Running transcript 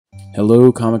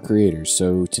Hello comic creators.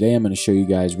 So today I'm going to show you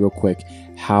guys real quick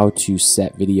how to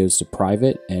set videos to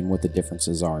private and what the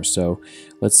differences are. So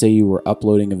let's say you were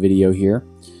uploading a video here.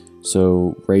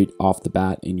 So right off the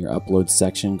bat in your upload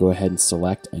section, go ahead and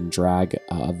select and drag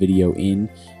a video in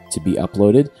to be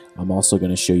uploaded. I'm also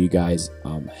going to show you guys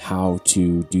how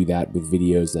to do that with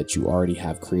videos that you already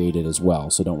have created as well.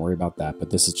 So don't worry about that, but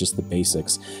this is just the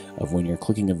basics of when you're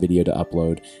clicking a video to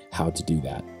upload, how to do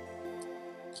that.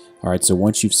 Alright, so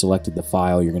once you've selected the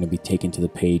file, you're going to be taken to the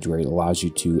page where it allows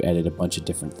you to edit a bunch of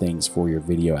different things for your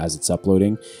video as it's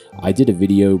uploading. I did a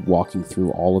video walking through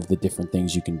all of the different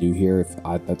things you can do here.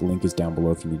 That link is down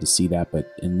below if you need to see that.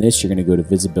 But in this, you're going to go to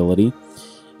visibility,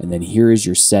 and then here is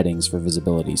your settings for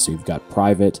visibility. So you've got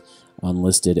private,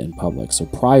 unlisted, and public. So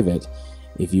private,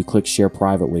 if you click share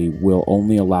privately, will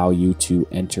only allow you to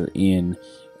enter in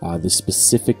the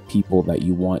specific people that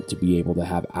you want to be able to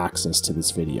have access to this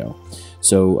video.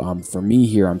 So for me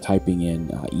here, I'm typing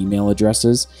in email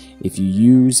addresses. If you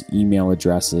use email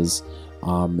addresses,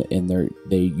 and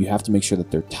you have to make sure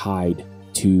that they're tied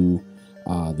to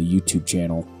the YouTube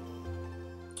channel,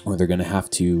 or they're going to have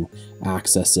to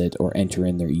access it or enter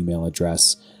in their email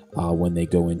address when they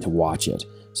go in to watch it.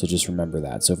 So just remember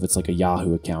that. So if it's like a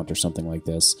Yahoo account or something like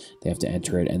this, they have to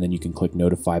enter it, and then you can click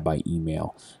notify by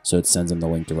email. So it sends them the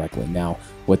link directly. Now,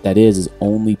 what that is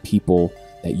only people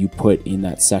that you put in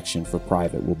that section for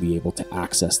private will be able to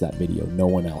access that video. No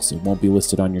one else. It won't be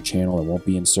listed on your channel. It won't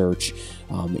be in search.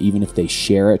 Even if they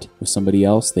share it with somebody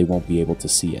else, they won't be able to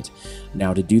see it.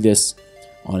 Now, to do this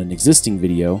on an existing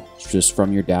video, just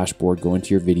from your dashboard, go into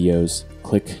your videos,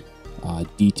 click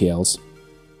details,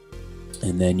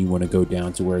 and then you want to go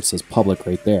down to where it says public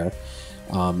right there.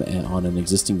 And on an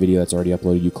existing video that's already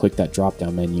uploaded, you click that drop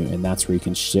down menu, and that's where you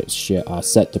can set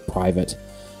to private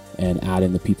and add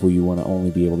in the people you want to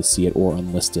only be able to see it, or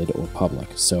unlisted or public.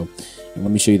 So let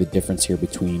me show you the difference here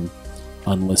between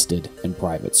unlisted and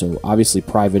private. So obviously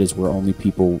private is where only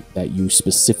people that you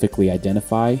specifically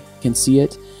identify can see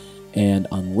it, and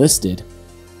unlisted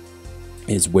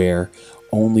is where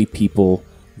only people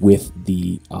with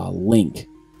the link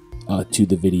to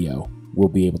the video will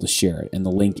be able to share it, and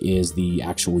the link is the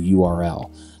actual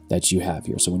URL that you have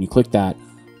here. So when you click that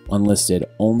unlisted,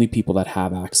 only people that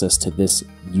have access to this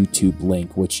YouTube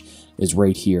link, which is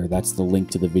right here, that's the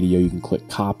link to the video. You can click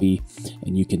copy,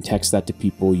 and you can text that to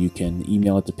people, you can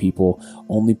email it to people.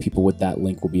 Only people with that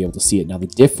link will be able to see it. Now the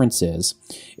difference is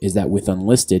that with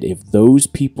unlisted, if those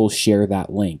people share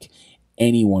that link,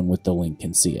 anyone with the link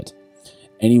can see it.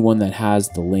 Anyone that has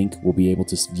the link will be able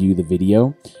to view the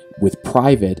video. With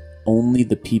private, only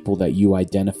the people that you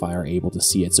identify are able to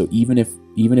see it. So even if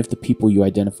the people you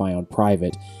identify on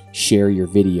private share your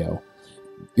video,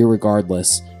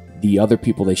 irregardless, the other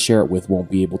people they share it with won't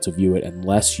be able to view it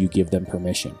unless you give them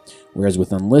permission. Whereas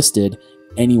with unlisted,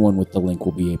 anyone with the link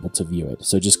will be able to view it.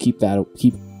 So just keep that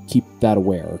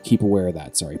aware of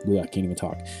that. Sorry, I can't even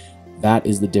talk. That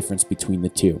is the difference between the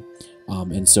two.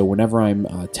 And so whenever I'm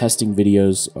testing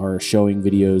videos or showing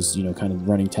videos, you know, kind of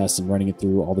running tests and running it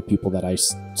through all the people that I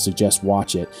suggest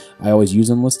watch it, I always use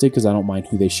unlisted because I don't mind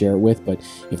who they share it with. But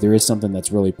if there is something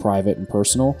that's really private and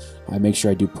personal, I make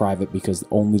sure I do private because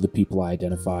only the people I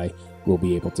identify will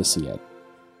be able to see it.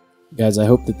 Guys, I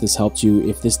hope that this helped you.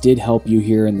 If this did help you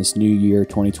here in this new year,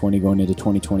 2020, going into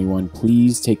 2021,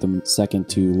 please take a second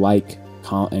to like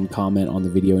and comment on the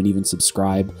video, and even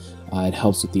subscribe. It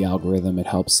helps with the algorithm. It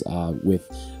helps with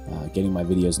getting my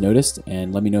videos noticed.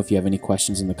 And let me know if you have any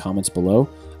questions in the comments below.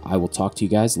 I will talk to you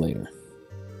guys later.